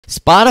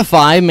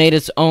Spotify made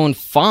its own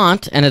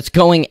font, and it's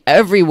going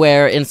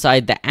everywhere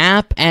inside the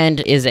app,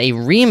 and is a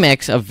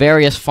remix of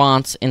various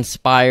fonts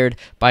inspired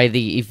by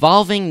the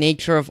evolving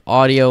nature of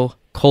audio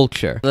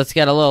culture. Let's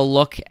get a little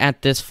look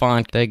at this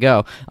font. There you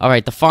go. All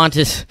right, the font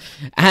is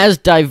as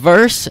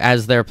diverse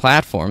as their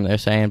platform, they're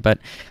saying, but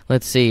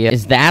let's see.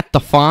 Is that the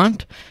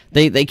font?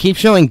 They keep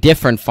showing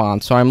different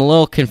fonts, so I'm a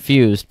little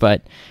confused,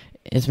 but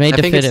it's made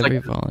to fit every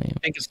volume. I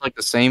think it's like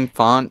the same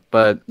font,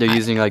 but they're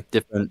using like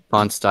different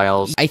font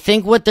styles. I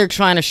think what they're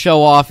trying to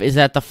show off is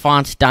that the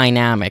font's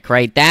dynamic,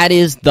 right? That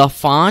is the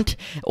font,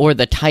 or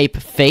the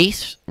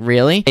typeface,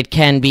 really. It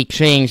can be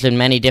changed in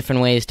many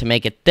different ways to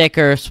make it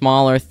thicker,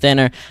 smaller,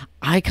 thinner.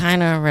 I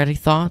kind of already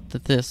thought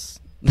that this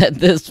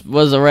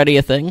was already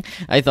a thing.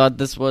 I thought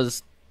this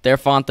was their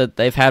font that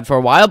they've had for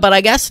a while, but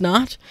I guess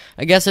not.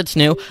 I guess it's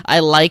new. I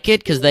like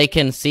it because they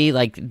can see,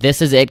 like,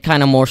 this is it,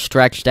 kind of more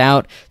stretched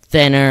out,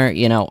 thinner,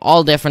 you know,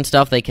 all different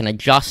stuff. They can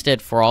adjust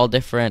it for all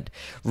different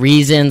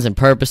reasons and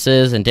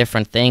purposes and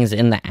different things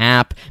in the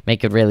app,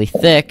 make it really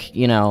thick,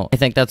 you know. I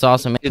think that's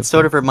awesome. It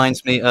sort of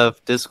reminds me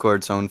of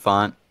Discord's own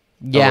font.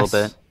 Yes, a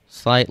little bit.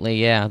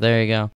 Slightly, yeah, there you go.